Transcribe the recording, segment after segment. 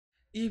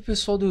E aí,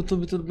 pessoal do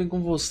YouTube, tudo bem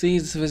com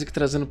vocês? Dessa vez aqui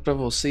trazendo pra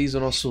vocês o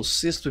nosso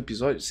sexto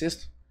episódio.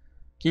 Sexto?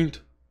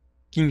 Quinto?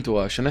 Quinto, eu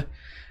acho, né?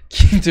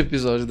 Quinto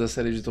episódio da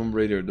série de Tomb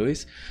Raider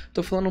 2.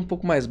 Tô falando um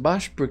pouco mais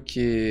baixo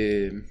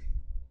porque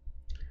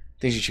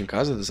tem gente em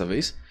casa dessa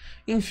vez.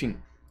 Enfim,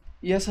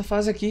 e essa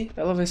fase aqui,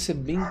 ela vai ser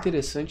bem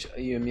interessante.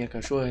 E a minha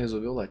cachorra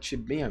resolveu latir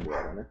bem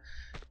agora, né?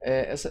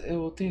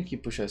 Eu tenho aqui,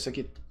 puxa, essa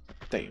aqui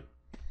tenho.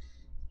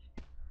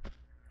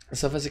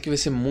 Essa fase aqui vai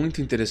ser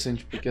muito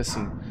interessante porque assim,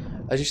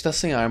 a gente tá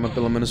sem arma,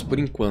 pelo menos por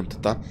enquanto,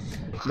 tá?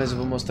 Mas eu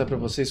vou mostrar pra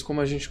vocês como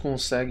a gente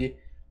consegue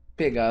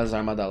pegar as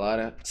armas da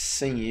Lara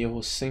sem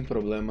erro, sem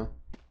problema.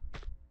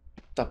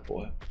 Tá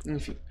porra.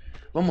 Enfim,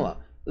 vamos lá.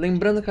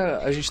 Lembrando que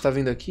a gente tá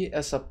vendo aqui,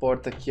 essa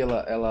porta aqui,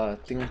 ela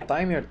tem um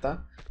timer,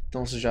 tá?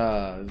 Então você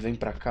já vem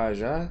pra cá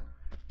já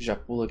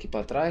pula aqui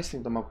pra trás, tem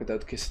que tomar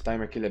cuidado que esse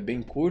timer aqui ele é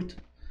bem curto.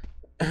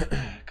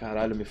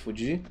 Caralho, me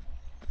fudi.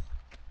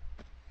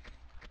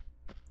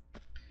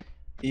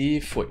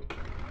 E foi.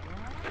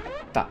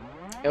 Tá,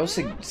 é o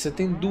seguinte, você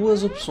tem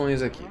duas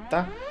opções aqui,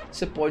 tá?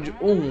 Você pode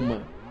ou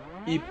uma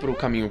ir pro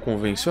caminho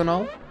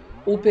convencional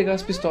ou pegar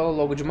as pistolas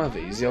logo de uma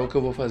vez, e é o que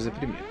eu vou fazer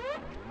primeiro.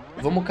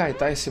 Vamos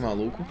kaitar esse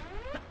maluco.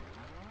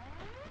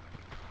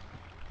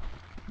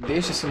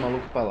 Deixa esse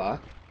maluco pra lá.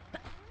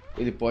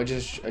 Ele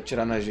pode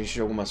atirar na gente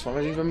de algumas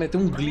formas. A gente vai meter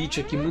um glitch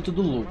aqui muito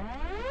do louco.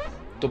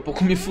 Tô um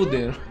pouco me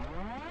fudendo.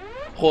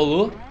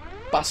 Rolou,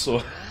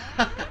 passou.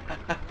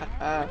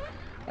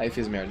 Aí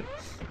fez merda.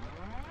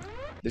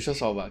 Deixa eu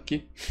salvar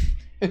aqui.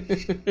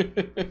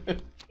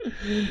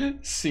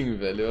 Sim,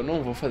 velho, eu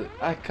não vou fazer.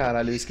 Ai,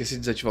 caralho, eu esqueci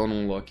de desativar o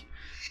non-lock.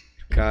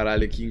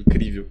 Caralho, que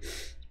incrível.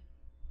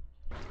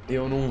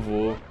 Eu não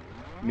vou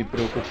me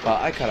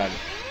preocupar. Ai, caralho.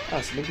 Ah,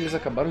 se bem que eles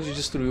acabaram de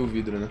destruir o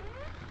vidro, né?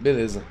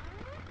 Beleza.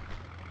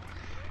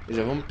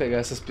 Já vamos pegar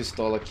essas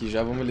pistolas aqui,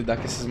 já vamos lidar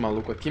com esses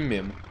malucos aqui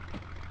mesmo.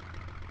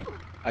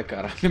 Ai,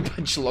 caralho,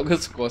 bate logo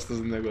as costas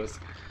do negócio.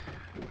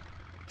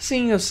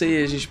 Sim, eu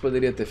sei, a gente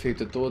poderia ter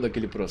feito todo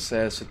aquele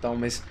processo e tal,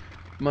 mas...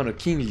 Mano,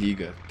 quem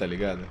liga, tá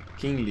ligado?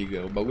 Quem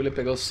liga? O bagulho é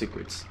pegar os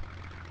secrets.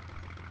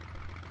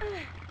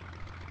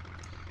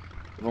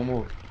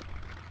 Vamos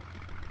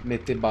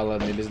meter bala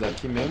neles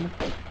daqui mesmo.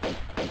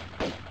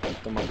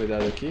 Toma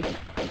cuidado aqui.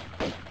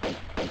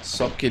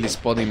 Só porque eles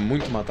podem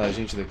muito matar a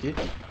gente daqui.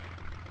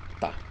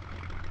 Tá.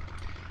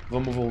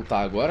 Vamos voltar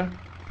agora.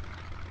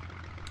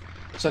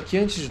 Só que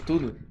antes de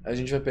tudo, a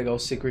gente vai pegar o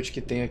secret que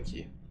tem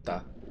aqui,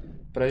 tá?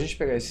 Pra gente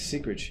pegar esse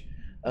secret,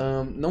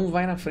 não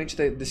vai na frente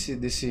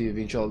desse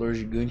ventilador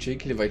gigante aí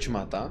que ele vai te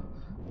matar,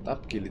 tá?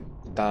 Porque ele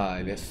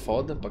é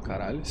foda pra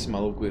caralho, esse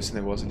maluco, esse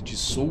negócio ele te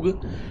suga,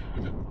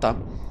 tá?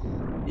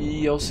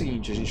 E é o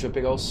seguinte, a gente vai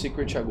pegar o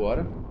secret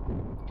agora,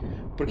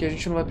 porque a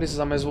gente não vai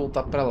precisar mais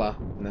voltar pra lá,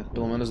 né?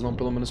 Pelo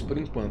menos por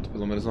enquanto,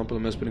 pelo menos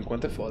por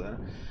enquanto é foda,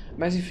 né?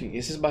 Mas enfim,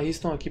 esses barris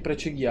estão aqui pra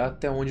te guiar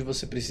até onde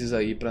você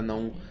precisa ir pra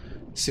não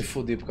se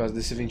foder por causa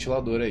desse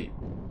ventilador aí.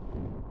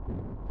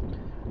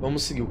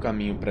 Vamos seguir o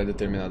caminho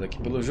pré-determinado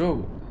aqui pelo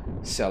jogo,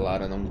 se a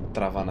Lara não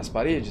travar nas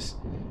paredes.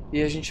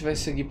 E a gente vai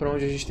seguir pra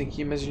onde a gente tem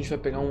que ir, mas a gente vai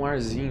pegar um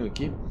arzinho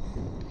aqui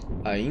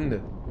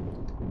ainda,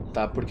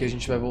 tá? Porque a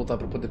gente vai voltar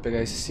pra poder pegar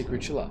esse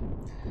secret lá.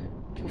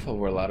 Por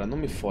favor, Lara, não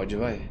me fode,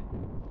 vai.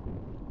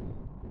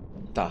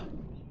 Tá,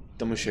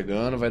 estamos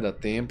chegando, vai dar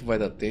tempo,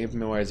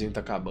 meu arzinho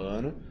tá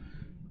acabando.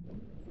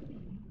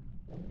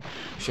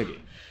 Cheguei.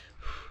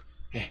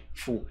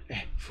 Full.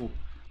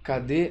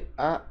 Cadê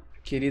a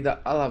querida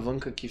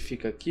alavanca que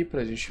fica aqui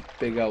pra gente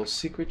pegar o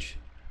secret?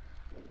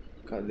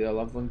 Cadê a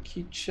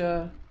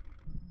alavanquicha?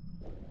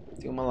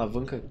 Tem uma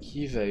alavanca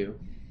aqui, velho.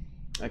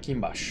 Aqui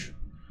embaixo.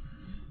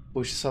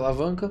 Puxa essa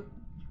alavanca.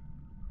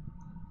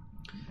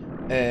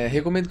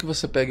 Recomendo que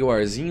você pegue o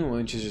arzinho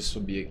antes de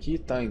subir aqui,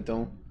 tá?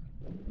 Então,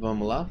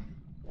 vamos lá.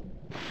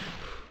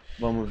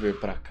 Vamos ver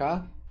pra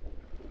cá.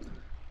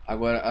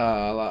 Agora,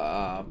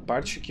 a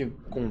parte que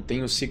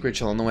contém o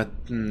secret, ela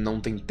não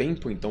tem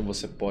tempo, então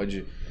você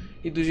pode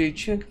ir do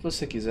jeitinho que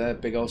você quiser,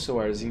 pegar o seu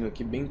arzinho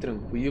aqui bem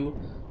tranquilo,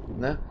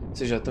 né?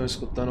 Vocês já estão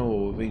escutando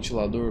o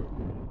ventilador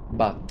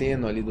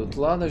batendo ali do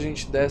outro lado, a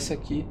gente desce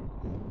aqui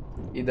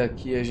e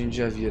daqui a gente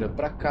já vira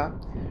pra cá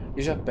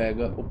e já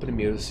pega o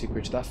primeiro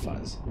secret da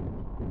fase.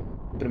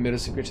 O primeiro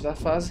secret da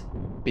fase,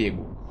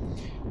 pego.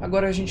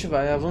 Agora a gente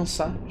vai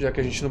avançar, já que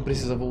a gente não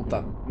precisa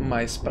voltar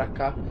mais pra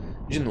cá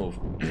de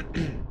novo.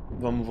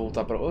 Vamos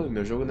voltar pra... Oh,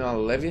 meu jogo deu uma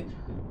leve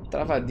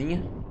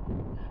travadinha.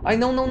 Ai,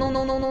 não.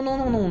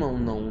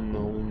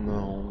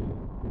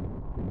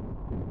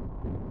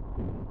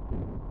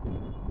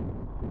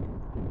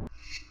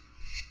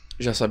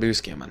 Já sabia o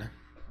esquema, né?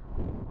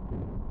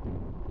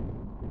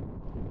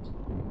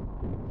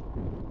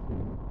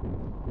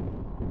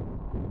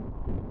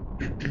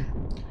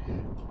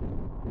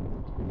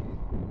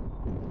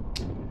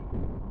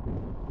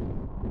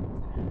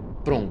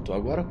 Pronto,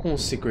 agora com o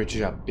secret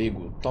já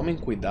pego, tomem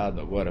cuidado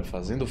agora,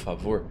 fazendo o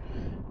favor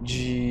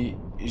de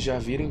já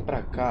virem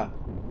pra cá,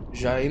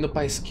 já indo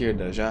pra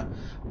esquerda, já,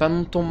 pra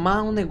não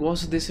tomar um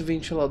negócio desse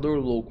ventilador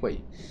louco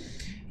aí.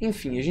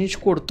 Enfim, a gente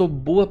cortou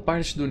boa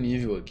parte do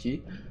nível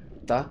aqui,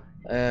 tá?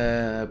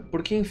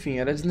 Porque, enfim,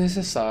 era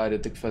desnecessário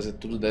ter que fazer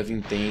tudo dev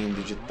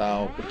intended e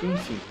tal. Porque,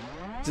 enfim,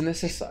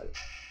 desnecessário.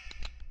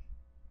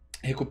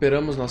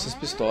 Recuperamos nossas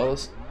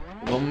pistolas.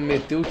 Vamos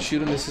meter o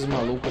tiro nesses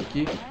malucos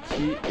aqui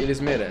que eles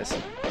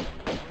merecem.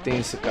 Tem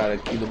esse cara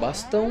aqui do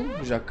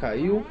bastão, já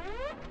caiu.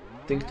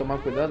 Tem que tomar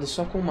cuidado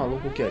só com o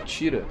maluco que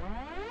atira,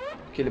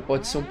 que ele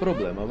pode ser um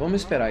problema.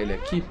 Vamos esperar ele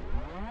aqui,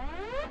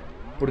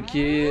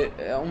 porque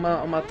é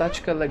uma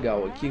tática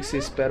legal aqui, que você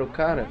espera o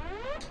cara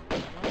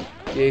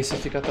e aí você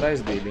fica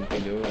atrás dele,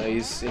 entendeu? Aí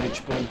ele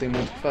tipo não tem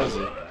muito o que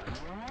fazer.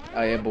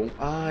 Aí é bom.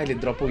 Ah, ele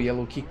dropa o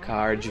Yellow Key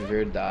Card,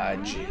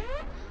 verdade.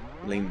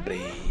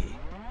 Lembrei.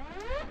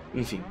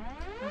 Enfim.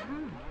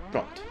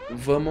 Pronto.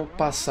 Vamos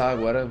passar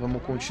agora,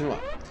 vamos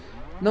continuar.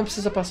 Não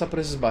precisa passar por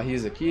esses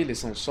barris aqui, eles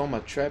são só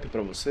uma trap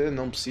pra você,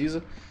 não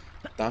precisa,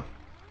 tá?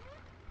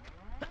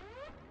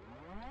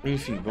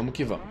 Enfim, vamos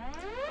que vamos.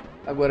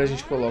 Agora a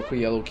gente coloca o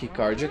Yellow Key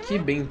Card aqui,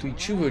 bem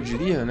intuitivo eu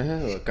diria,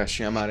 né? A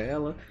caixinha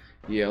amarela,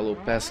 Yellow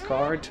Pass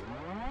Card,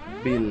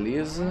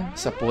 beleza.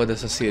 Essa porra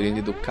dessa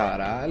sirene do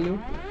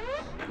caralho.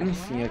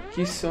 Enfim,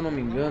 aqui se eu não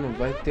me engano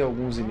vai ter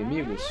alguns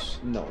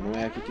inimigos. Não, não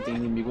é aqui que tem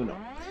inimigo não.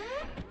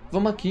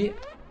 Vamos aqui.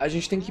 A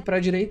gente tem que ir para a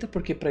direita,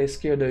 porque para a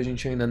esquerda a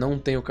gente ainda não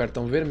tem o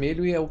cartão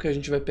vermelho e é o que a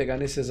gente vai pegar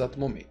nesse exato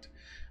momento.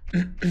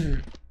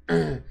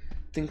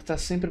 Tem que estar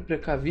sempre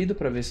precavido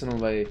para ver se não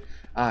vai...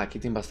 Ah, aqui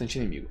tem bastante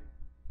inimigo.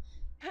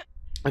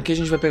 Aqui a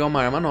gente vai pegar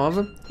uma arma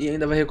nova e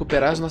ainda vai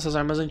recuperar as nossas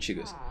armas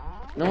antigas.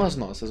 Não as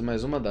nossas,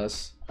 mas uma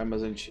das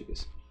armas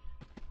antigas.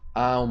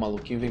 Ah, o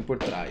maluquinho vem por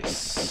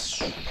trás.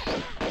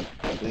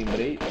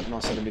 Lembrei...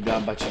 Nossa, ele me deu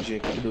uma batidinha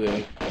aqui que doeu,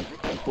 hein?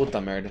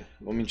 Puta merda,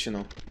 vou mentir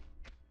não.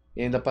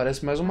 E ainda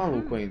aparece mais um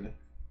maluco ainda.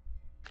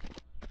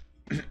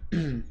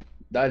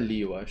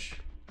 Dali, eu acho.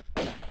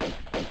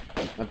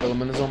 Mas pelo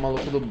menos é um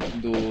maluco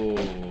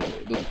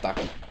do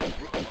taco.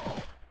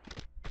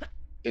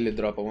 Ele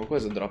dropa alguma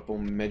coisa? Dropa um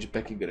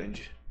medpack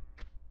grande.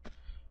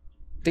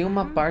 Tem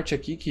uma parte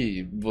aqui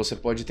que você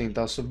pode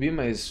tentar subir,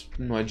 mas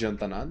não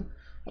adianta nada.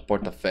 A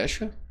porta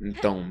fecha,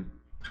 então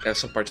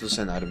essa parte do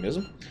cenário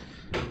mesmo.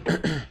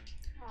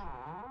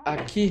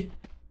 Aqui...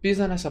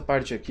 Pisa nessa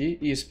parte aqui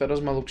e espera os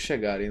malucos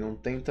chegarem. Não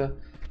tenta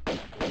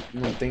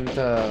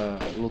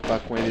lutar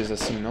com eles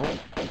assim não,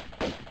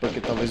 porque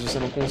talvez você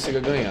não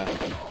consiga ganhar.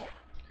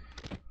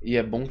 E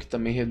é bom que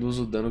também reduz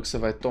o dano que você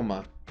vai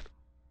tomar.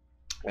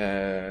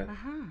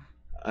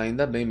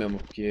 Ainda bem mesmo,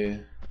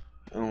 porque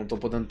eu não tô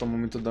podendo tomar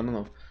muito dano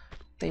não.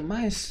 Tem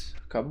mais?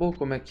 Acabou?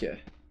 Como é que é?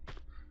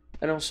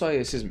 Eram só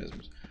esses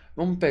mesmos.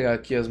 Vamos pegar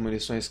aqui as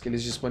munições que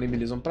eles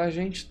disponibilizam pra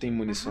gente. Tem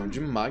munição de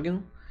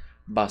Magnum,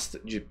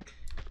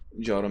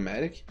 de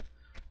automatic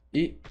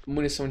e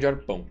munição de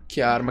arpão,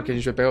 que é a arma que a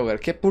gente vai pegar agora,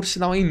 que é por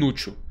sinal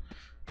inútil,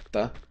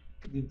 tá?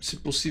 Se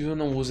possível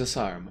não use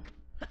essa arma.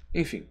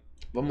 Enfim,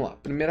 vamos lá.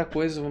 Primeira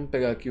coisa, vamos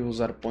pegar aqui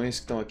os arpões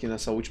que estão aqui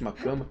nessa última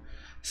cama.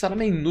 Essa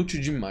arma é inútil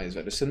demais,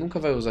 velho. Você nunca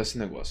vai usar esse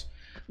negócio.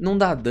 Não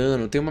dá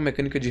dano, tem uma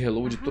mecânica de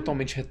reload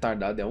totalmente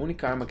retardada. É a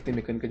única arma que tem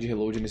mecânica de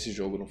reload nesse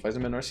jogo, não faz o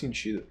menor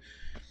sentido.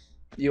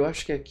 E eu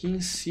acho que aqui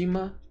em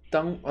cima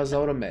estão as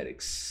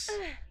automatics.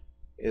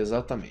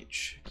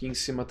 Exatamente. Aqui em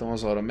cima estão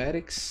as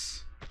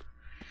automatics.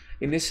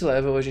 E nesse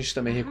level a gente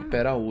também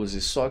recupera a Uzi,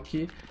 só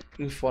que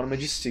em forma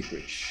de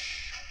secret.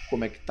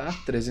 Como é que tá?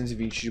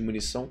 320 de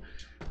munição.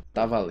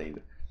 Tá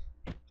valendo.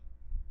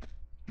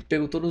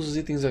 Pego todos os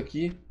itens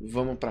aqui.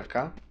 Vamos pra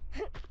cá.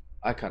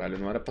 Ai caralho,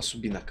 não era pra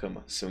subir na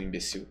cama, seu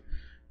imbecil.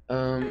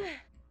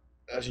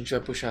 A gente vai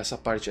puxar essa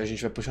parte. A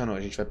gente vai puxar não,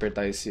 a gente vai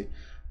apertar esse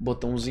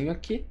botãozinho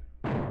aqui.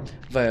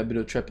 Vai abrir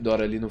o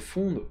trapdoor ali no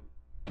fundo.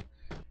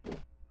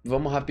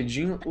 Vamos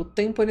rapidinho. O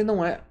tempo ele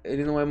não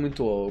é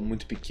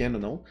muito pequeno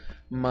não,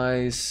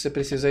 mas você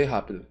precisa ir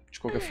rápido, de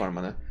qualquer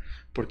forma, né?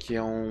 Porque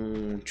é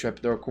um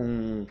trapdoor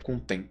com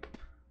tempo,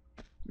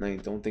 né?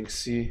 Então tem que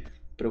se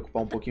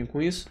preocupar um pouquinho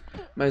com isso,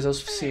 mas é o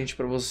suficiente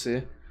para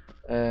você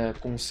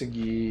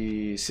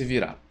conseguir se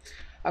virar.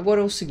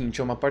 Agora é o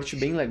seguinte, é uma parte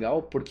bem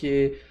legal,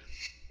 porque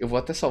eu vou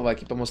até salvar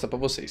aqui para mostrar para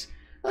vocês.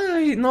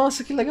 Ai,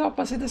 nossa, que legal,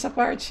 passei dessa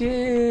parte.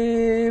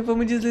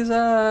 Vamos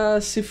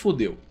deslizar, se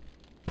fudeu.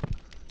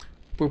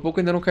 Por pouco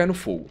ainda não cai no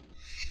fogo,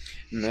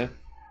 né?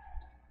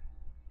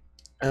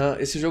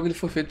 Esse jogo ele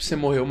foi feito pra você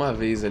morrer uma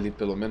vez ali,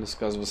 pelo menos,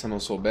 caso você não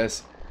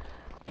soubesse.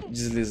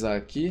 Deslizar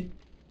aqui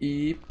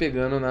e ir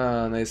pegando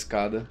na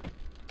escada.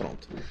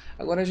 Pronto.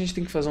 Agora a gente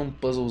tem que fazer um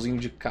puzzlezinho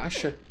de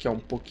caixa, que é um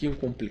pouquinho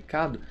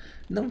complicado.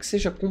 Não que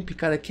seja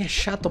complicado, é que é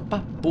chato pra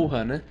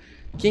porra, né?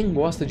 Quem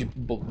gosta de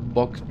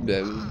block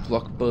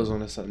puzzle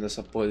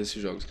nessa porra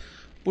desses jogos?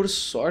 Por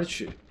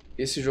sorte,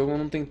 esse jogo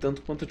não tem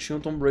tanto quanto tinha o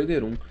Tomb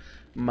Raider 1.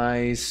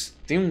 Mas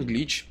tem um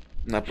glitch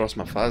na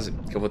próxima fase,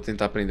 que eu vou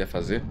tentar aprender a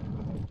fazer.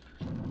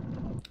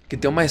 Que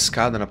tem uma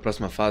escada na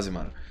próxima fase,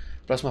 mano.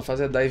 A próxima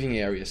fase é Diving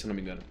Area, se eu não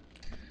me engano.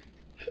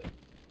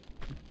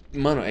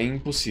 Mano, é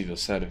impossível,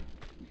 sério.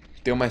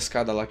 Tem uma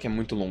escada lá que é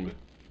muito longa.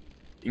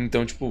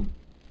 Então, tipo,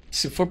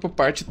 se for por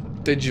parte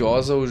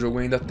tediosa, o jogo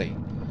ainda tem.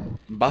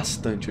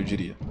 Bastante, eu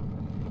diria.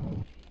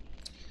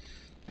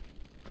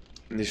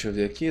 Deixa eu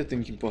ver aqui, eu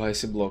tenho que empurrar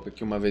esse bloco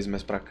aqui uma vez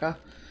mais pra cá.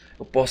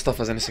 Eu posso estar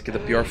fazendo isso aqui da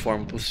pior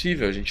forma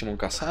possível, a gente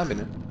nunca sabe,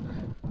 né?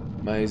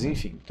 Mas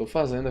enfim, tô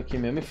fazendo aqui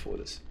mesmo e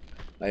foda-se.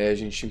 Aí a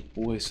gente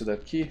empurra isso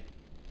daqui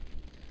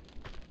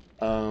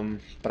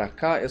pra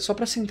cá, é só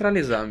pra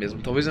centralizar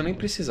mesmo, talvez eu nem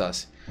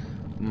precisasse.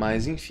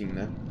 Mas enfim,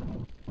 né?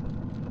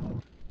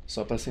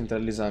 Só pra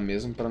centralizar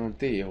mesmo, pra não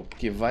ter erro,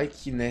 porque vai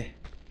que né.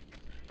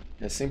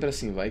 É sempre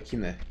assim, vai que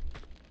né.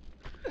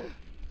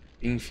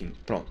 Enfim,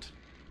 pronto.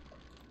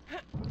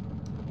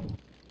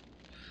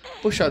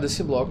 Puxado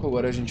esse bloco,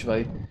 agora a gente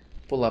vai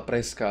pular pra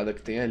escada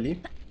que tem ali.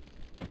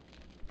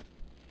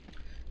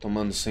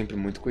 Tomando sempre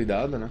muito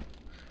cuidado, né?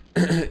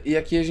 E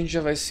aqui a gente já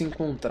vai se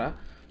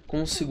encontrar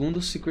com o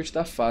segundo secret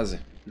da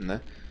fase,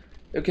 né?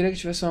 Eu queria que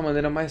tivesse uma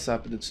maneira mais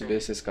rápida de subir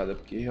essa escada,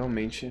 porque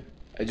realmente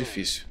é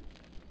difícil.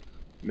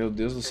 Meu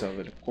Deus do céu,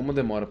 velho. Como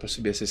demora pra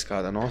subir essa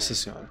escada, nossa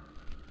senhora.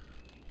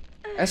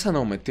 Essa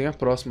não, mas tem a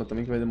próxima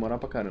também que vai demorar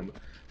pra caramba.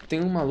 Tem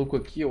um maluco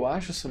aqui, eu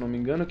acho, se eu não me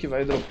engano, que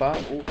vai dropar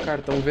o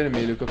cartão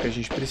vermelho, que é o que a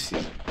gente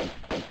precisa.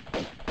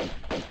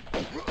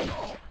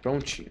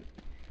 Prontinho.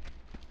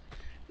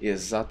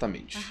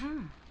 Exatamente.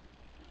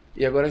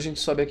 E agora a gente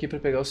sobe aqui pra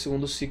pegar o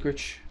segundo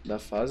secret da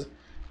fase,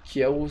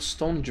 que é o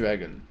Stone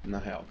Dragon, na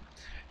real.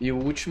 E o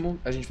último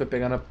a gente vai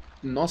pegar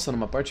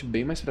numa parte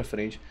bem mais pra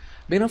frente.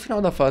 Bem no final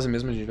da fase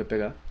mesmo a gente vai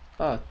pegar.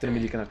 Ah,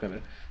 tremelica na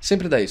câmera.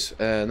 Sempre dá isso,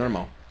 é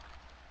normal.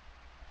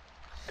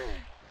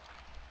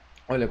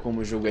 Olha como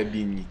o jogo é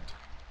bonito.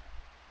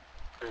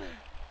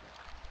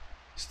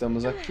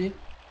 Estamos aqui.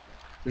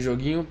 O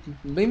joguinho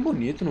bem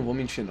bonito, não vou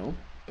mentir não.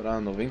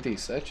 Pra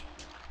 97.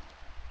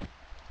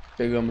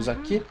 Pegamos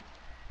aqui.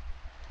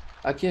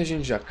 Aqui a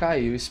gente já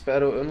cai,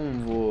 eu não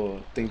vou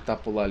tentar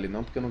pular ali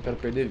não, porque eu não quero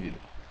perder vida.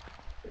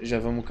 Já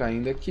vamos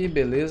caindo aqui,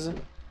 beleza.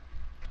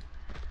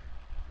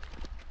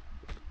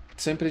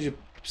 Sempre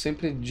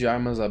de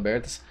armas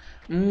abertas.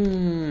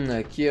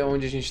 Aqui é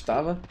onde a gente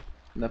estava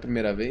na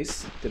primeira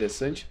vez,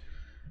 interessante.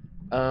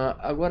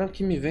 Agora o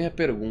que me vem a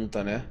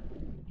pergunta, né?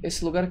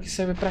 Esse lugar aqui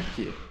serve pra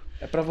quê?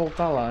 É pra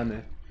voltar lá,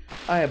 né?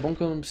 Ah, é bom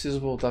que eu não preciso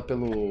voltar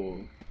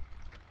pelo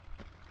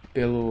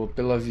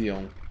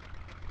avião.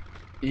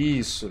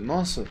 Isso,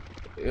 nossa,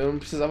 eu não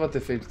precisava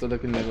ter feito todo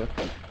aquele negócio.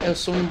 Eu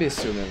sou um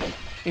imbecil mesmo.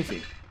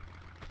 Enfim,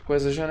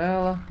 coisa da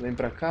janela, vem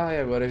pra cá e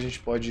agora a gente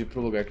pode ir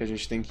pro lugar que a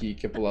gente tem que ir,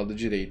 que é pro lado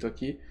direito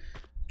aqui.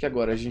 Que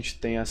agora a gente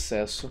tem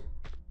acesso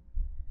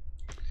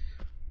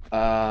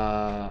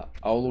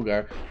ao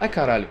lugar. Ai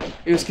caralho,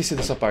 eu esqueci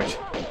dessa parte.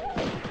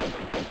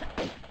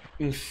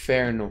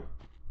 Inferno.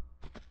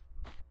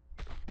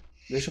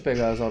 Deixa eu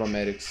pegar as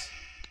Automatics.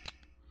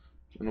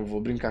 Eu não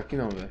vou brincar aqui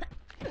não, velho.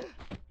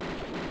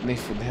 Nem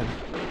fudendo.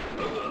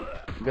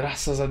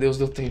 Graças a Deus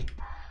deu tempo.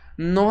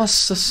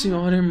 Nossa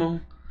senhora,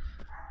 irmão.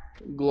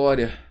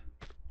 Glória.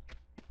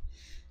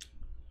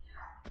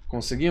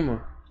 Conseguimos?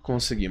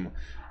 Conseguimos.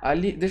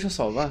 Ali, deixa eu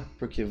salvar,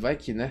 porque vai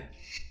que, né?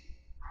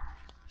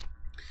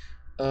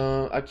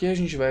 Aqui a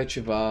gente vai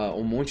ativar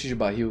um monte de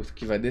barril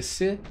que vai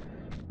descer.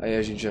 Aí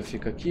a gente já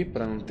fica aqui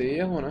pra não ter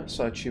erro, né?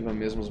 Só ativa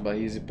mesmo os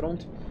barris e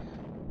pronto.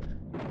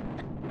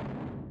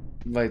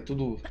 Vai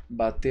tudo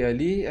bater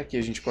ali. Aqui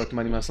a gente corta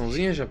uma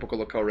animaçãozinha já pra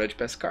colocar o Red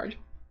Pass Card.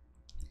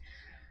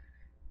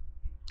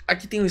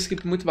 Aqui tem um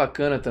skip muito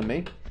bacana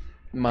também,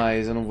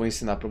 mas eu não vou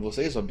ensinar pra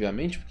vocês,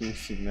 obviamente, porque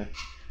enfim, né?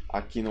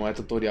 Aqui não é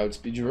tutorial de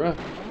speedrun.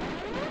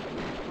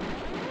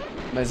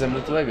 Mas é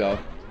muito legal.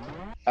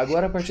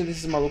 Agora a partir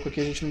desses malucos aqui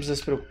a gente não precisa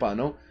se preocupar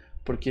não,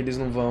 porque eles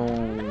não vão...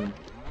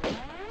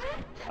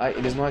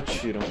 eles não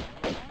atiram.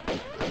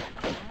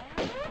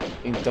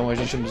 Então a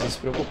gente não precisa se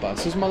preocupar.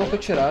 Se os malucos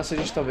atirassem,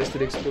 a gente talvez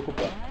teria que se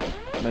preocupar.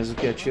 Mas o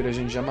que atira a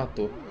gente já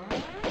matou.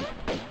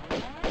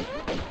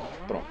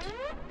 Pronto.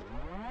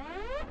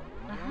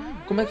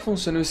 Como é que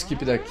funciona o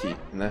skip daqui,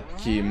 né?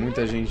 Que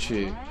muita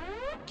gente...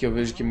 Que eu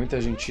vejo que muita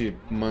gente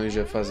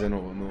manja fazendo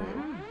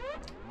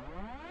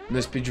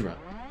no speedrun.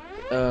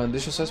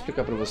 Deixa eu só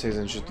explicar pra vocês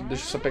antes de tudo.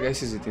 Deixa eu só pegar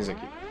esses itens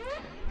aqui.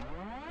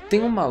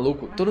 Tem um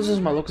maluco... Todos os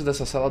malucos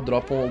dessa sala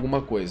dropam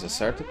alguma coisa,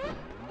 certo?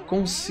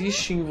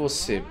 Consiste em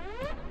você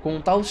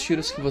contar os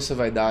tiros que você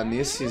vai dar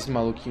nesses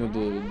maluquinhos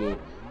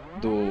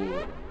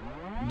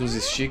dos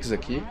sticks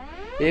aqui.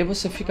 E aí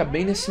você fica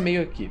bem nesse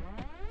meio aqui.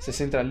 Você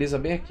centraliza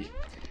bem aqui.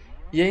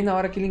 E aí na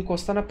hora que ele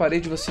encostar na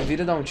parede, você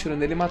vira, dá um tiro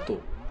nele e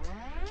matou.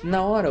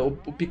 Na hora, o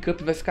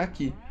pickup vai ficar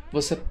aqui.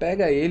 Você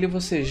pega ele,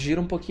 você gira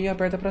um pouquinho e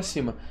aperta pra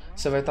cima.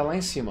 Você vai estar lá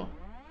em cima.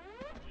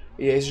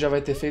 E aí você já vai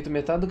ter feito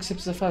metade do que você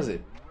precisa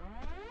fazer.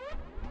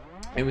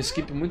 É um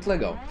skip muito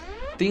legal.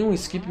 Tem um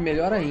skip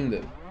melhor ainda,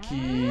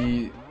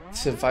 que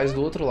você faz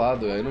do outro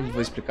lado. Eu não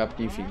vou explicar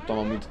porque, enfim,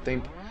 toma muito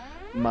tempo.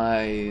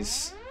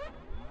 Mas...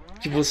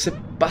 que você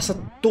passa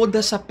toda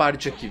essa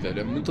parte aqui, velho.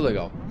 É muito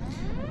legal.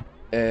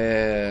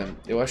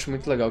 Eu acho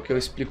muito legal que eu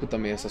explico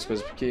também essas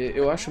coisas, porque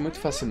eu acho muito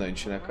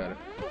fascinante, né, cara?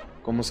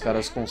 Como os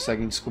caras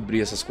conseguem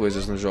descobrir essas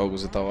coisas nos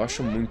jogos e tal. Eu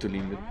acho muito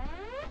lindo.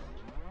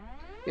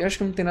 E acho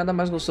que não tem nada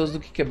mais gostoso do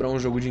que quebrar um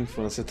jogo de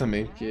infância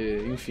também,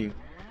 porque, enfim...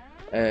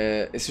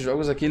 esses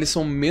jogos aqui, eles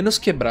são menos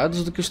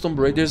quebrados do que os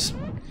Tomb Raiders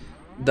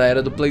da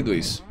era do Play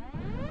 2.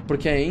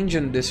 Porque a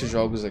engine desses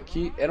jogos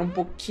aqui era um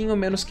pouquinho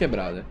menos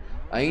quebrada.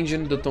 A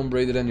engine do Tomb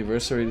Raider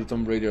Anniversary e do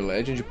Tomb Raider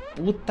Legend.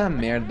 Puta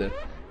merda.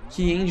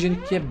 Que engine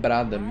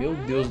quebrada, meu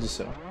Deus do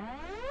céu.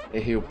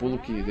 Errei o pulo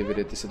que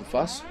deveria ter sido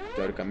fácil,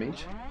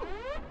 teoricamente.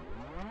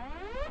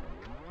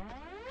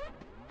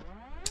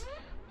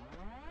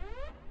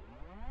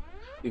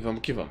 E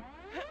vamos que vamos.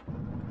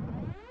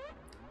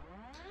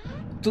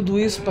 Tudo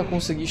isso pra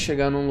conseguir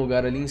chegar num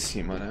lugar ali em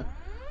cima, né?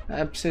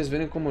 É pra vocês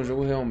verem como o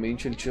jogo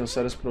realmente ele tinha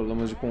sérios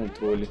problemas de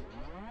controle.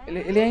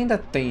 Ele ainda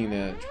tem,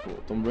 né? Tipo,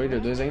 o Tomb Raider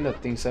 2 ainda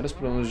tem sérios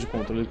problemas de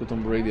controle que o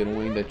Tomb Raider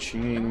 1 ainda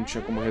tinha e não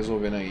tinha como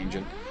resolver na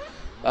engine.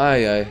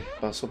 Ai, ai,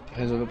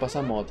 resolveu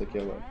passar moto aqui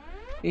agora.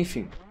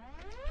 Enfim.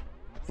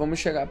 Vamos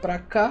chegar pra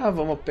cá,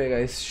 vamos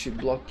pegar este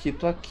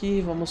bloquito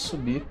aqui, vamos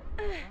subir.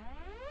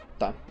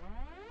 Tá.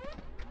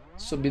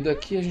 Subido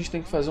aqui, a gente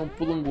tem que fazer um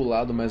pulo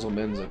angulado mais ou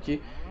menos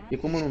aqui. E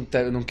como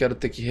eu não quero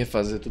ter que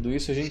refazer tudo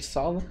isso, a gente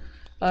salva.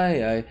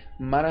 Ai, ai,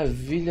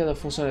 maravilha da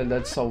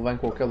funcionalidade de salvar em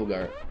qualquer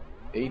lugar.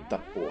 Eita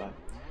porra.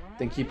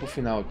 Tem que ir pro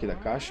final aqui da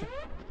caixa.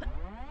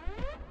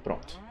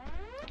 Pronto.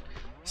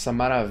 Essa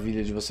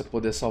maravilha de você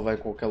poder salvar em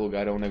qualquer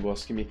lugar é um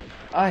negócio que me...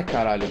 Ai,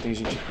 caralho, tem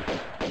gente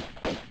aqui.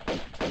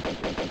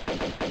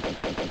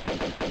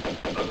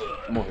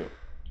 Morreu.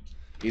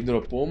 E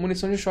dropou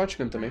munição de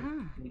shotgun também.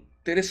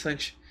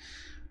 Interessante.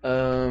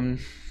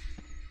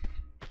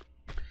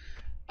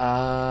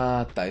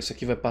 Ah, tá. Isso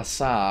aqui vai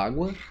passar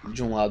água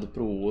de um lado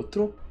pro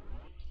outro.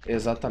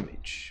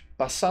 Exatamente.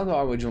 Passando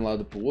a água de um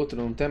lado pro outro,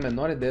 eu não tenho a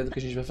menor ideia do que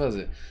a gente vai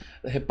fazer.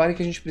 Repare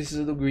que a gente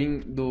precisa do green,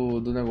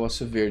 do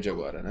negócio verde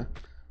agora, né?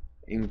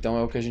 Então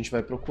é o que a gente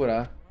vai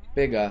procurar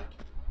pegar.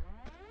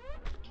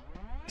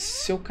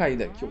 Se eu cair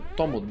daqui, eu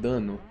tomo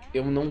dano?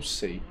 Eu não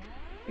sei.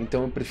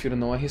 Então eu prefiro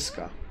não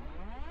arriscar.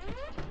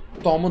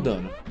 Tomo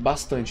dano.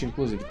 Bastante,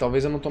 inclusive.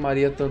 Talvez eu não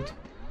tomaria tanto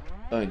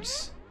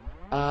antes.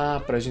 Ah,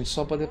 pra gente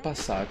só poder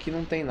passar. Aqui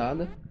não tem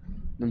nada.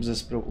 Não precisa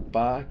se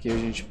preocupar. Aqui a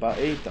gente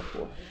passa. Eita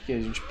porra. Aqui a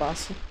gente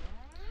passa.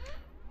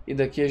 E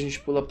daqui a gente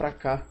pula pra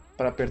cá.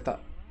 Pra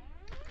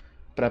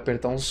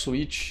apertar um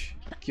switch.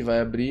 Que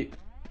vai abrir.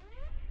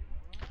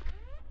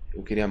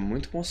 Eu queria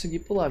muito conseguir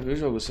pular, viu,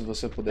 jogo? Se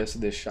você pudesse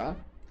deixar.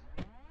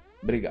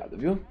 Obrigado,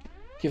 viu?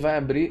 Que vai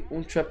abrir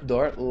um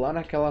trapdoor lá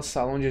naquela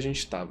sala onde a gente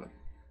estava.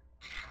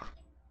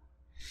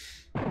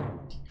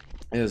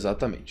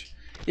 Exatamente.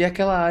 E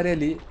aquela área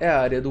ali é a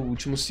área do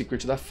último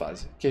secret da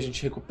fase, que a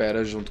gente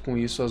recupera junto com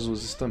isso as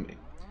luzes também.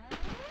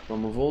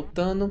 Vamos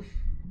voltando.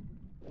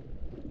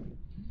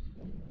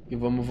 E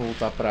vamos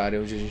voltar para a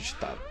área onde a gente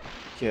estava,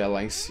 que é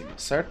lá em cima,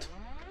 certo?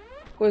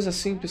 Coisa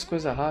simples,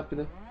 coisa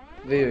rápida.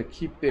 Veio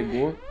aqui,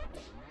 pegou.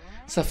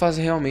 Essa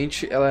fase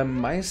realmente ela é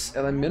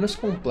menos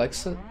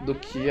complexa do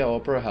que a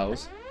Opera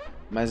House,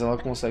 mas ela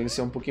consegue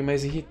ser um pouquinho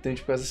mais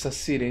irritante por causa dessa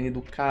sirene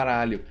do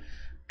caralho.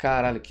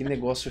 Caralho, que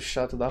negócio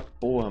chato da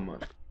porra,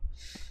 mano.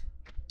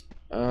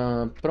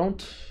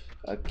 Pronto.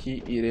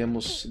 Aqui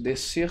iremos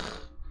descer.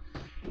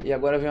 E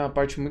agora vem uma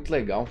parte muito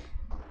legal.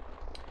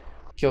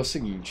 Que é o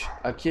seguinte.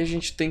 Aqui a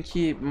gente tem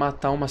que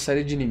matar uma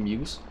série de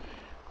inimigos.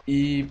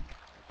 E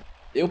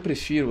eu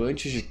prefiro,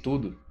 antes de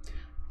tudo,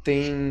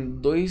 tem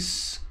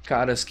dois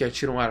caras que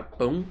atiram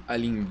arpão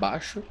ali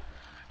embaixo.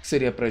 Que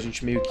seria pra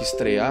gente meio que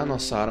estrear a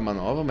nossa arma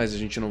nova, mas a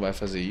gente não vai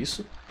fazer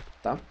isso,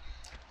 tá?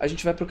 A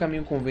gente vai pro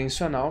caminho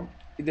convencional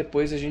e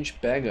depois a gente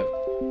pega...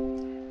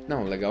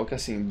 Não, legal que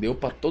assim, deu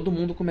pra todo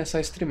mundo começar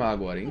a streamar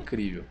agora, é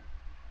incrível.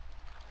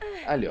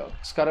 Ali, ó,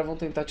 os caras vão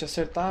tentar te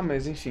acertar,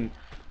 mas enfim,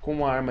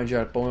 como a arma de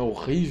arpão é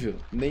horrível,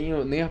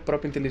 nem a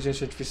própria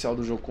inteligência artificial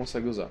do jogo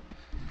consegue usar.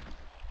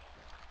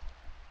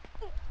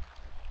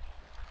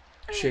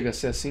 Chega a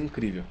ser assim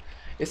incrível.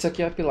 Esse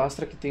aqui é a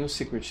pilastra que tem o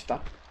secret,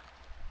 tá?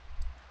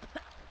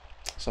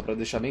 Só pra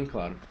deixar bem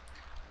claro.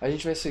 A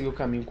gente vai seguir o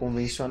caminho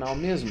convencional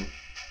mesmo.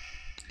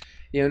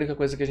 E a única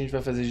coisa que a gente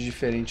vai fazer de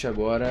diferente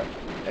agora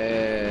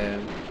é...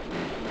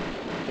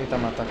 tentar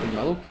matar aquele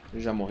maluco,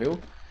 já morreu.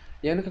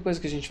 E a única coisa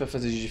que a gente vai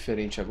fazer de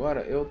diferente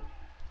agora, eu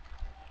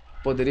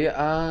poderia...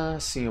 Ah,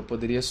 sim, eu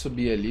poderia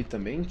subir ali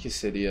também, que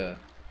seria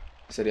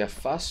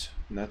fácil,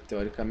 né,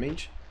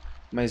 teoricamente.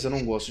 Mas eu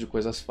não gosto de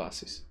coisas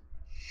fáceis.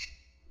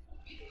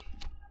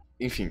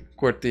 Enfim,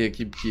 cortei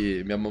aqui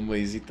porque minha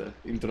mamãezita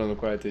entrou no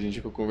quarto e a gente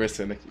ficou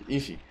conversando aqui.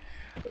 Enfim,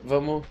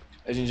 vamos...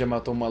 A gente já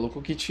matou o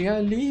maluco que tinha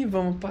ali,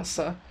 vamos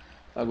passar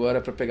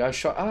agora pra pegar a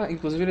shot... Ah,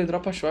 inclusive ele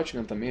dropa a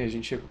shotgun também, a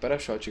gente recupera a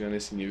shotgun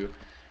nesse nível.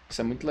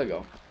 Isso é muito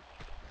legal.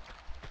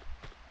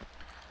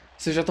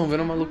 Vocês já estão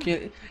vendo o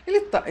maluquinho...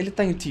 Ele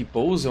tá em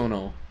T-pose ou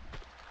não?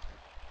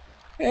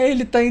 É,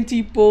 ele tá em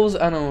T-pose...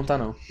 Ah, não, não tá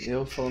não.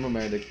 Eu falando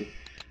merda aqui.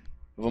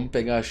 Vamos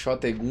pegar a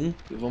shotgun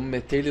e vamos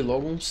meter ele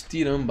logo uns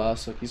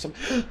tirambaço aqui. Só...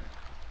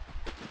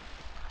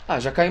 Ah,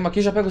 já caímos aqui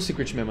e já pega o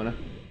secret mesmo, né?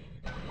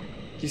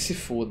 Que se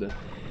foda.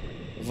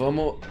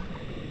 Vamos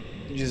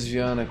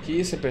desviando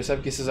aqui. Você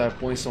percebe que esses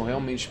arpões são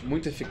realmente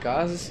muito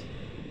eficazes.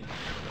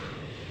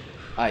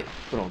 Ai,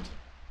 pronto.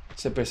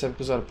 Você percebe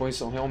que os arpões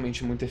são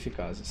realmente muito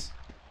eficazes.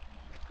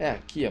 É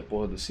aqui a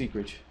porra do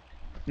secret?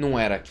 Não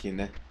era aqui,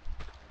 né?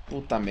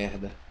 Puta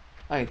merda.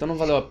 Ah, então não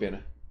valeu a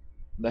pena.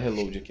 Dá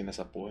reload aqui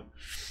nessa porra.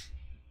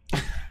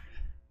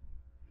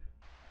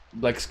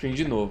 Black screen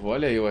de novo.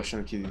 Olha eu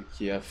achando que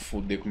ia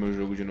foder com o meu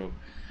jogo de novo.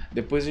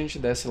 Depois a gente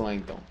desce lá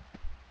então.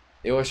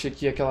 Eu achei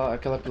que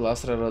aquela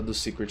pilastra era do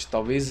Secret.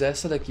 Talvez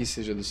essa daqui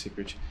seja do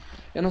Secret.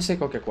 Eu não sei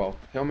qual que é qual.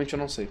 Realmente eu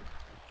não sei.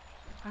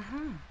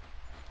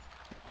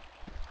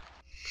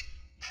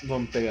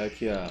 Vamos pegar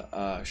aqui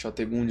a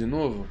Shotgun de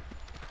novo.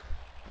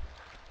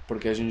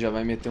 Porque a gente já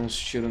vai meter uns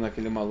tiros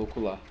naquele maluco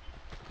lá.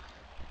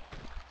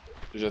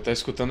 Já tô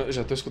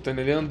escutando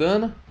ele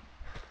andando.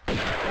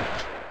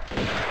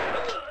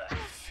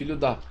 Filho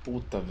da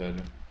puta,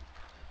 velho.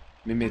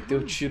 Me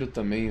meteu tiro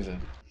também,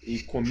 velho.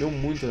 E comeu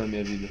muito na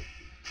minha vida.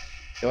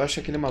 Eu acho que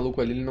aquele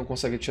maluco ali ele não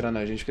consegue atirar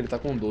na gente porque ele tá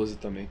com 12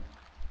 também.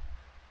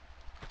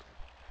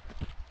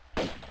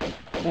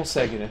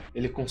 Consegue, né?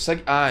 Ele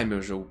consegue... Ai,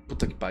 meu jogo.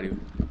 Puta que pariu.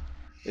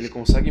 Ele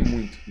consegue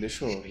muito.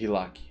 Deixa eu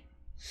rilar aqui.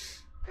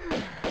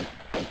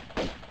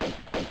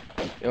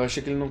 Eu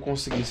achei que ele não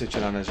conseguisse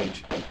atirar na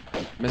gente.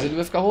 Mas ele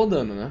vai ficar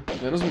rodando, né?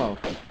 Menos mal.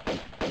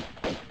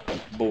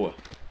 Boa.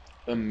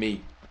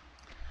 Amei.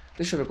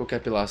 Deixa eu ver qual que é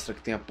a pilastra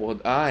que tem a porra...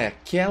 Ah, é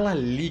aquela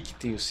ali que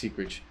tem o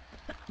Secret.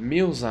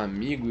 Meus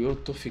amigos, eu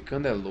tô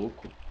ficando é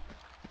louco.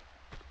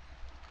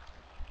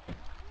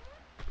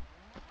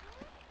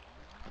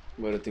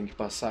 Agora eu tenho que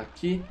passar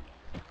aqui.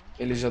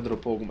 Ele já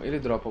dropou alguma... Ele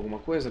dropa alguma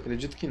coisa?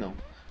 Acredito que não.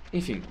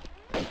 Enfim.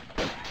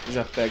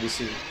 Já pego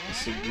esse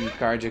green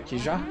card aqui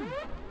já.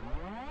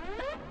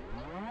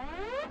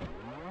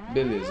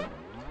 Beleza.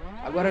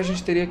 Agora a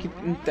gente teria que,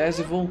 em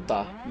tese,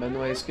 voltar. Mas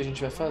não é isso que a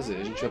gente vai fazer.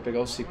 A gente vai pegar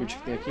o secret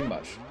que tem aqui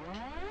embaixo.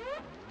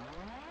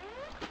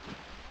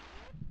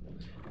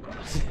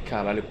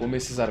 Caralho, como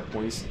esses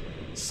arpões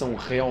são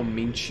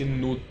realmente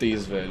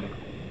inúteis, velho.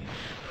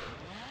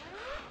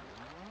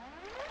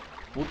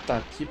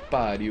 Puta que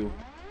pariu.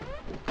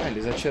 Ah,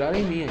 eles atiraram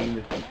em mim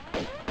ainda.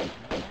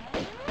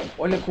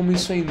 Olha como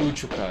isso é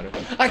inútil, cara.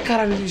 Ai,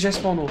 caralho, ele já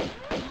spawnou.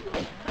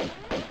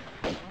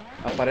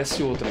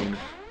 Aparece outro ainda.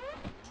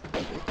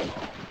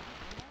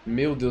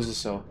 Meu Deus do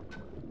céu.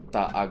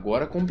 Tá,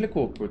 agora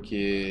complicou,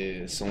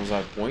 porque são os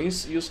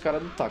arpões e os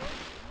caras do taco.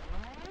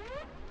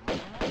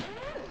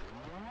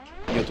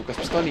 E eu tô com as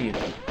pistolinhas.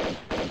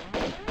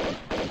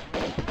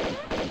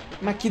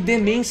 Mas que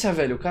demência,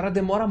 velho. O cara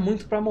demora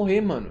muito pra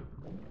morrer, mano.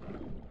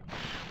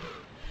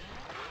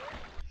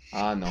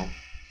 Ah, não.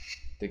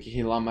 Tem que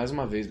rilar mais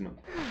uma vez, mano.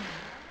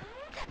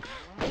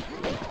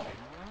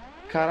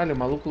 Caralho, o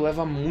maluco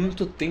leva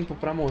muito tempo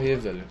pra morrer,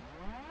 velho.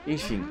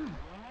 Enfim.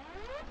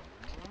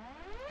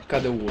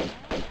 Cadê o outro?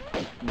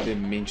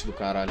 Demente do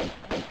caralho.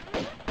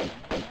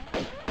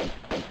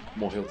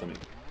 Morreu também.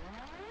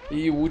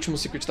 E o último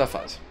secret da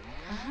fase.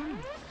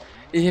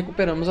 E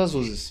recuperamos as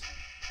luzes.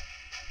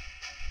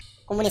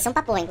 Com munição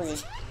pra porra,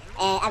 inclusive.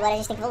 Agora a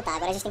gente tem que voltar.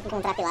 Agora a gente tem que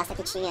encontrar a pilastra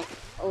que tinha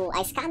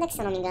a escada, que se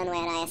eu não me engano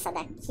era essa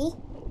daqui.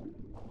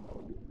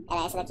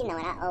 Era essa daqui? Não,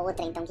 era a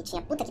outra então que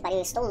tinha. Puta que pariu,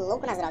 eu estou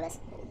louco nas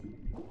drogas.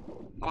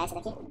 Era essa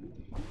daqui?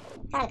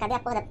 Cara, cadê a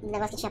porra do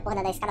negócio que tinha a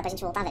porra da escada pra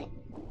gente voltar, velho?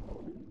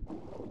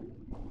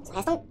 Só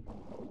restam...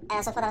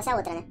 só faltava ser a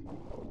outra, né?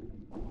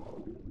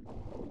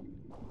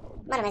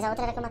 Mano, mas a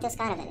outra era que eu matei os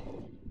caras, velho.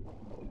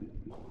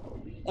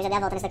 Eu já dei a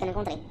volta nessa daqui que eu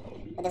não encontrei.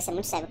 Eu devo ser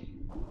muito cego.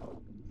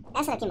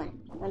 Essa daqui, mano.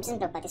 Não preciso me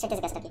preocupar, tenho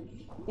certeza que é essa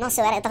daqui.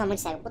 Nossa, eu tava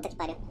muito cego. Puta que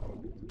pariu.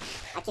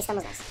 Aqui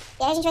estamos nós.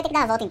 E aí a gente vai ter que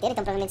dar a volta inteira,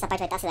 então provavelmente essa parte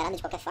vai estar acelerada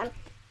de qualquer forma.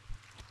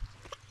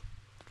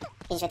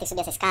 A gente vai ter que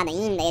subir essa escada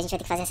ainda, e a gente vai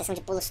ter que fazer a sessão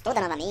de pulos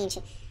toda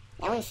novamente.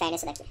 É um inferno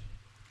isso daqui.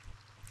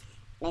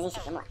 Mas enfim,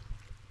 vamos lá.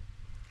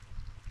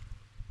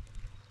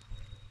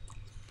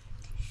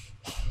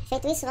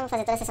 Feito isso, vamos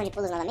fazer toda a sessão de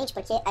pulos novamente,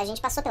 porque a gente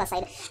passou pela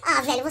saída.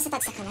 Ah, velho, você tá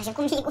de sacanagem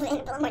comigo,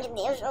 velho, pelo amor de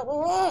Deus,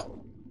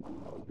 jogo.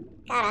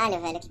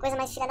 Caralho, velho, que coisa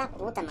mais filha da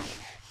puta, mano.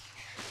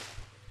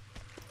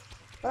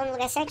 Pula no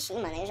lugar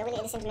certinho, mano. Aí o jogo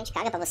ele simplesmente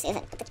caga pra você,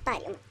 velho. Puta que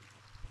pariu, mano.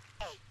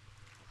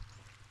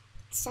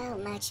 So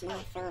much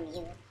more from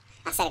you.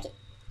 Ah, sério aqui.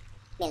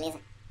 Beleza.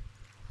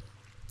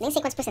 Nem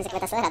sei quantos por cento aqui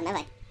vai estar acelerado, mas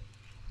vai.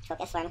 De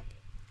qualquer forma.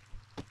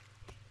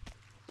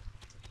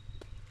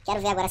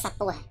 Quero ver agora essa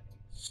porra.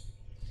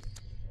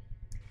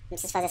 Não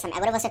preciso fazer essa...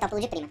 Agora eu vou acertar o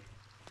pulo de prima.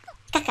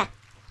 Kaká.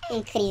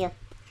 Incrível.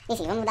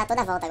 Enfim, vamos dar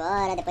toda a volta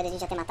agora. Depois de a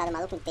gente já ter matado o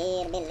maluco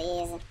inteiro.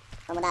 Beleza.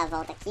 Vamos dar a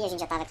volta aqui. A gente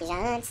já tava aqui já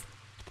antes.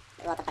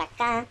 Volta pra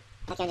cá.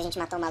 Aqui onde a gente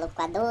matou o maluco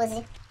com a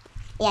 12.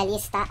 E ali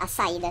está a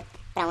saída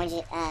pra onde,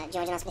 de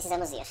onde nós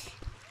precisamos ir.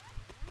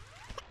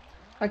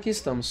 Aqui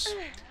estamos.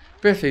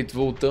 Perfeito,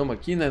 voltamos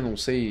aqui, né? Não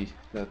sei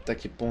até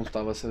que ponto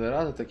estava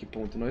acelerado, até que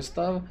ponto não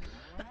estava.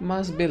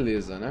 Mas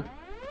beleza, né?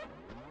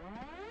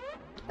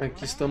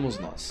 Aqui estamos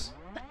nós.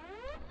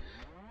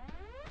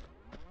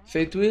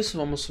 Feito isso,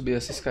 vamos subir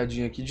essa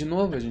escadinha aqui de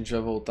novo. A gente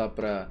vai voltar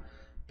para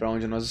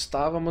onde nós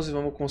estávamos e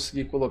vamos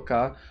conseguir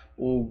colocar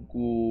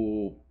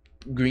o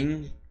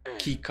Green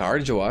Key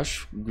Card, eu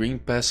acho. Green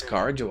Pass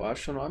Card, eu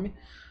acho o nome.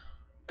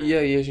 E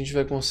aí a gente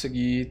vai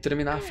conseguir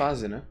terminar a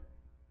fase, né?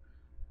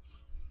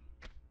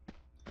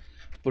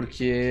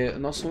 Porque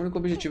nosso único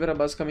objetivo era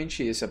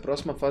basicamente esse. A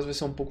próxima fase vai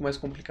ser um pouco mais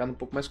complicada, um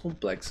pouco mais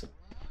complexa.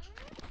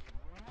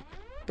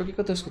 Por que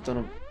eu tô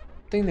escutando?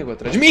 Tem nego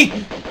atrás de mim!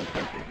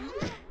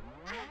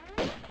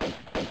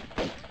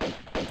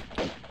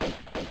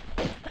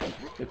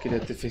 queria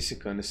ter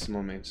facecam nesses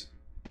momentos.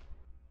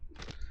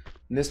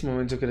 Nesse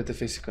momento eu queria ter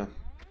facecam.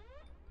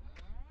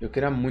 Eu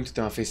queria muito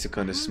ter uma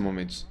facecam nesses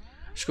momentos.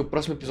 Acho que o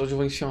próximo episódio eu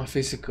vou enfiar uma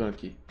facecam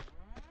aqui.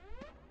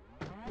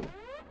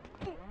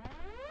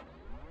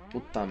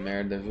 Puta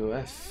merda, viu?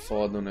 É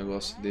foda um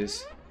negócio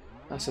desse.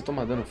 Ah, você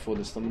toma dano,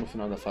 foda-se. Estamos no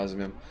final da fase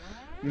mesmo.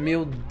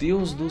 Meu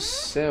Deus do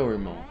céu,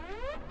 irmão.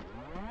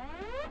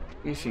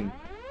 Enfim.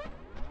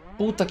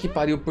 Puta que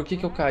pariu, por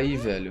que eu caí,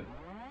 velho?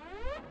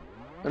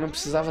 Eu não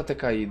precisava ter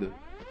caído.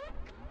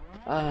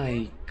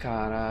 Ai,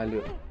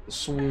 caralho. Eu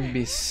sou um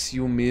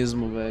imbecil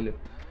mesmo, velho.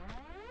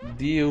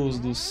 Deus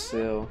do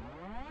céu.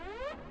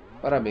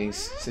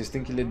 Parabéns. Vocês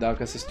têm que lidar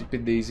com essa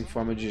estupidez em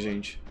forma de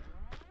gente.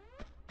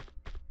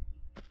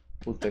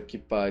 Puta que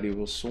pariu,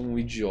 eu sou um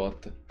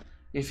idiota.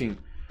 Enfim,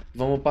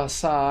 vamos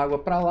passar a água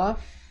pra lá.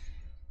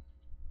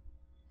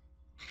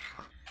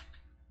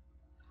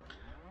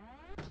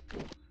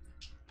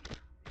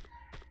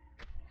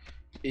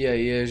 E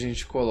aí a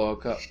gente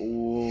coloca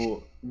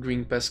o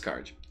Green Pass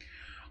Card.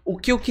 O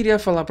que eu queria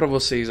falar pra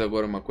vocês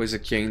agora, uma coisa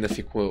que ainda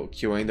ficou,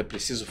 que eu ainda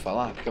preciso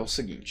falar, que é o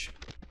seguinte.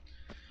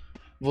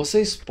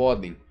 Vocês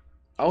podem,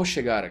 ao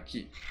chegar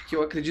aqui, que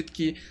eu acredito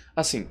que,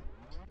 assim,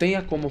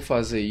 tenha como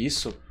fazer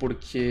isso,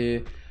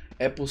 porque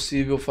é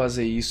possível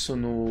fazer isso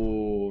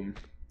não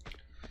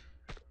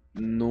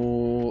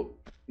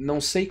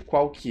sei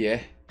qual que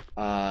é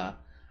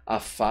a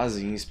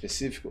fase em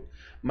específico,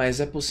 mas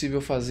é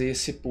possível fazer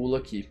esse pulo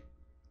aqui,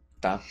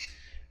 tá?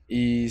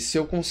 E se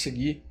eu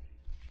conseguir,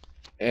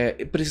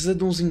 precisa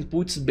de uns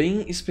inputs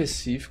bem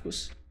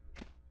específicos,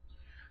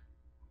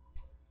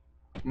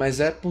 mas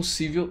é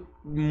possível,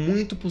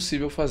 muito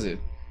possível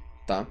fazer,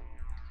 tá?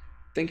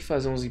 Tem que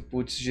fazer uns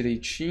inputs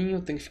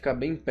direitinho, tem que ficar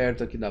bem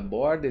perto aqui da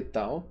borda e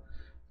tal,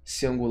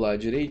 se angular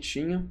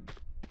direitinho.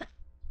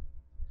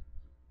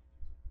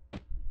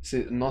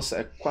 Nossa,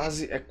 é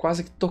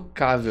quase que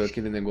tocável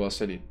aquele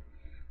negócio ali.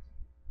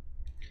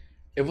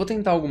 Eu vou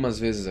tentar algumas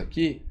vezes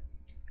aqui,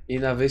 e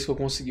na vez que eu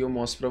conseguir eu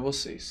mostro pra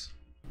vocês.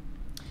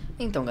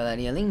 Então,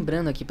 galerinha,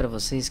 lembrando aqui pra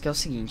vocês que é o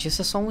seguinte,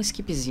 isso é só um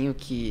skipzinho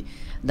que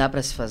dá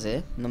pra se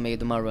fazer no meio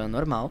de uma run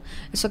normal.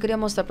 Eu só queria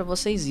mostrar pra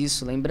vocês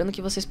isso, lembrando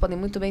que vocês podem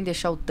muito bem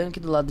deixar o tanque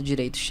do lado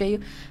direito cheio,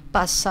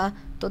 passar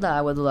toda a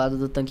água do lado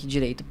do tanque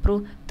direito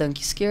pro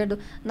tanque esquerdo,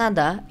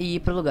 nadar e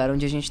ir pro lugar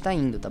onde a gente tá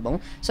indo, tá bom?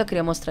 Só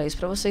queria mostrar isso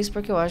pra vocês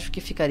porque eu acho que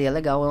ficaria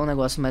legal, é um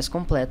negócio mais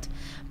completo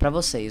pra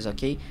vocês,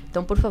 ok?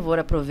 Então, por favor,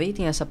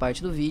 aproveitem essa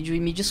parte do vídeo e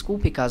me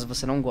desculpe caso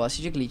você não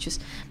goste de glitches,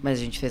 mas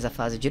a gente fez a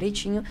fase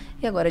direitinho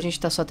e agora a gente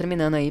tá só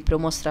terminando aí pra eu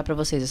mostrar pra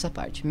vocês essa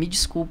parte. Me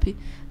desculpe,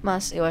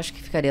 mas eu acho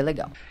que ficaria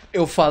legal.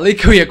 Eu falei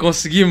que eu ia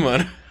conseguir,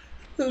 mano.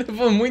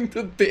 Levou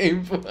muito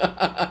tempo.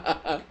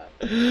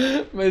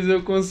 Mas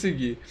eu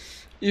consegui.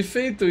 E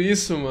feito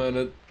isso,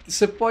 mano,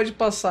 você pode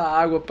passar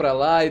água pra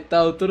lá e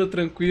tal, tudo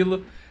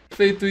tranquilo.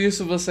 Feito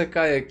isso, você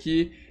cai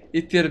aqui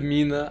e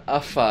termina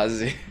a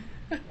fase.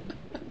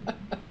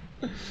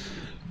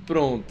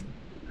 Pronto.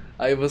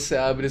 Aí você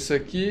abre isso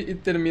aqui e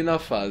termina a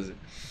fase.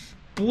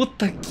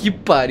 Puta que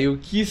pariu,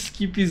 que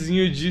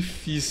skipzinho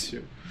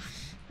difícil.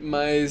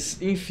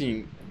 Mas,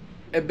 enfim,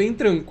 é bem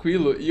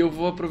tranquilo e eu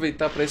vou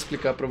aproveitar pra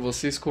explicar pra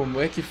vocês como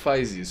é que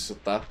faz isso,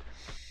 tá?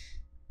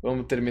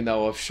 Vamos terminar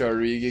o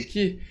Offshore Rig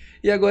aqui.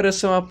 E agora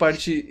essa é uma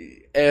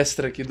parte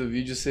extra aqui do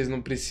vídeo, vocês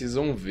não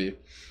precisam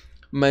ver.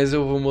 Mas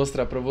eu vou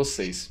mostrar pra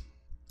vocês.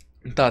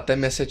 Tá até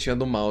minha setinha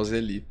do mouse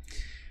ali.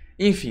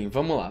 Enfim,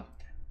 vamos lá.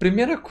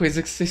 Primeira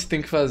coisa que vocês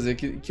têm que fazer,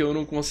 que eu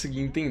não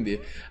consegui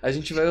entender. A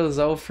gente vai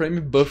usar o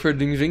frame buffer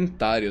do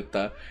inventário,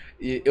 tá?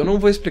 E eu não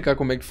vou explicar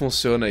como é que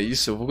funciona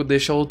isso, eu vou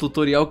deixar o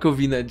tutorial que eu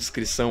vi na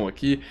descrição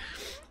aqui,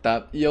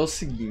 tá? E é o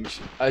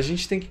seguinte, a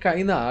gente tem que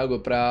cair na água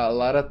pra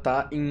Lara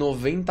tá em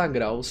 90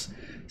 graus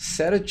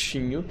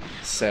certinho,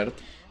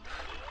 certo?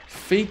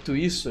 Feito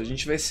isso, a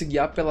gente vai se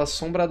guiar pela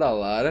sombra da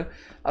Lara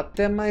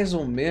até mais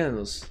ou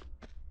menos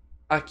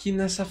aqui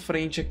nessa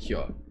frente aqui,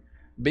 ó.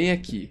 Bem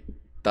aqui,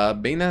 tá?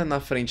 Bem na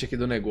frente aqui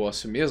do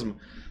negócio mesmo,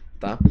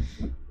 tá?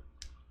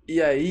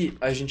 E aí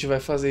a gente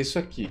vai fazer isso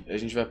aqui, a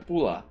gente vai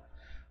pular.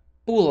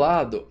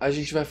 Pulado, a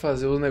gente vai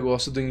fazer o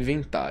negócio do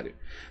inventário.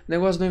 O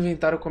negócio do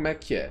inventário como é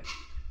que é?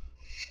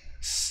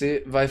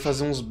 Você vai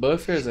fazer uns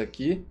buffers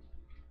aqui.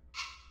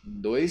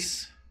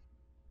 2.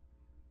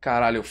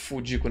 Caralho, eu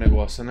fudi com o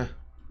negócio, né?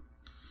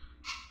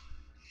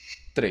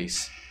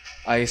 3.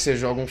 Aí você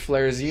joga um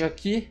flarezinho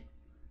aqui.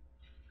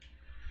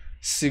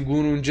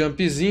 Segura um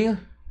jumpzinho.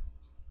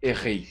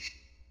 Errei.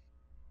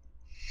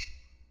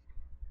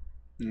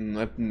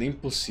 Não é nem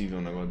possível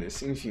um negócio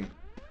desse. Enfim.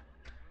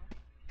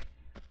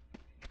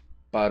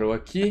 Parou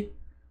aqui.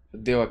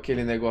 Deu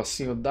aquele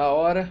negocinho da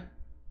hora.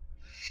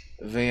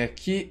 Vem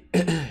aqui.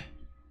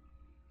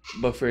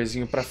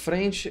 Bufferzinho pra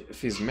frente.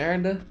 Fiz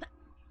merda.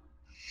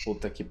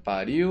 Puta que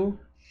pariu.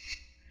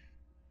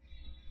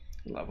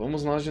 Lá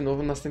vamos nós de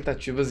novo nas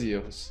tentativas e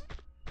erros.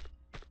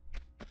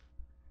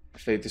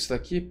 Feito isso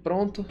daqui,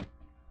 pronto.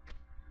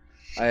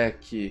 Aí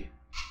aqui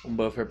um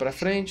buffer pra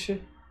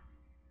frente.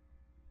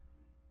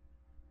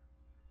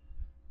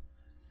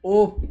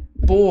 Ô,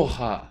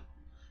 porra!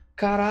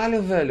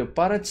 Caralho, velho,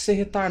 para de ser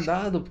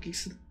retardado. Por que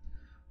você...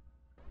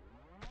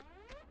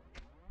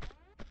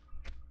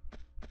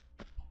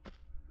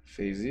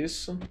 Fez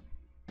isso.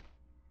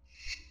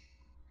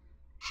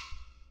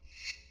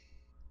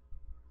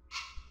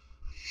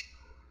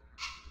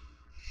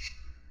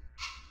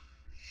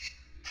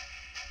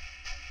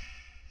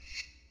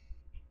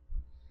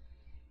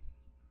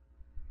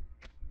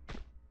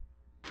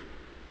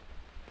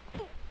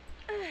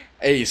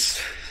 É isso.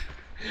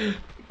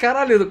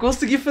 Caralho, eu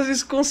consegui fazer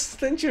isso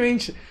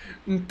consistentemente.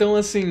 Então,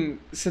 assim,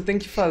 você tem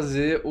que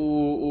fazer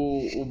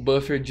o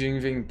buffer de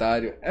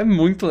inventário. É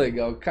muito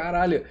legal,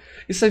 caralho.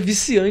 Isso é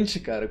viciante,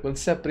 cara. Quando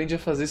você aprende a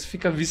fazer isso,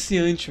 fica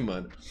viciante,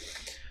 mano.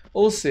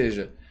 Ou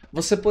seja,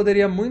 você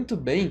poderia muito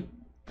bem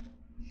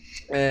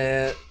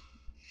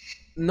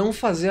não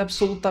fazer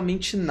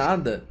absolutamente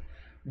nada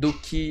do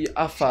que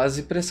a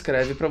fase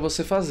prescreve pra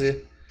você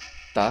fazer,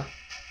 tá?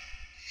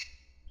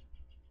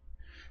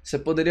 Você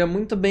poderia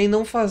muito bem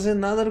não fazer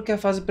nada do que a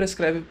fase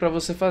prescreve pra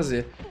você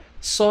fazer.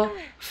 Só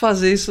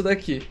fazer isso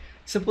daqui.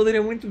 Você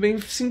poderia muito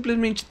bem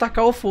simplesmente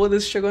tacar o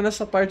foda-se, chegou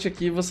nessa parte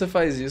aqui, você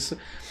faz isso,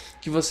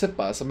 que você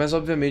passa. Mas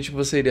obviamente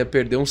você iria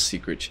perder um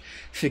secret.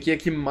 Fiquei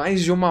aqui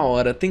mais de 1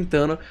 hora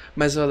tentando,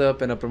 mas valeu a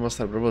pena pra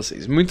mostrar pra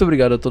vocês. Muito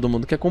obrigado a todo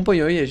mundo que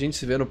acompanhou e a gente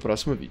se vê no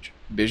próximo vídeo.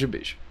 Beijo,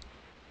 beijo.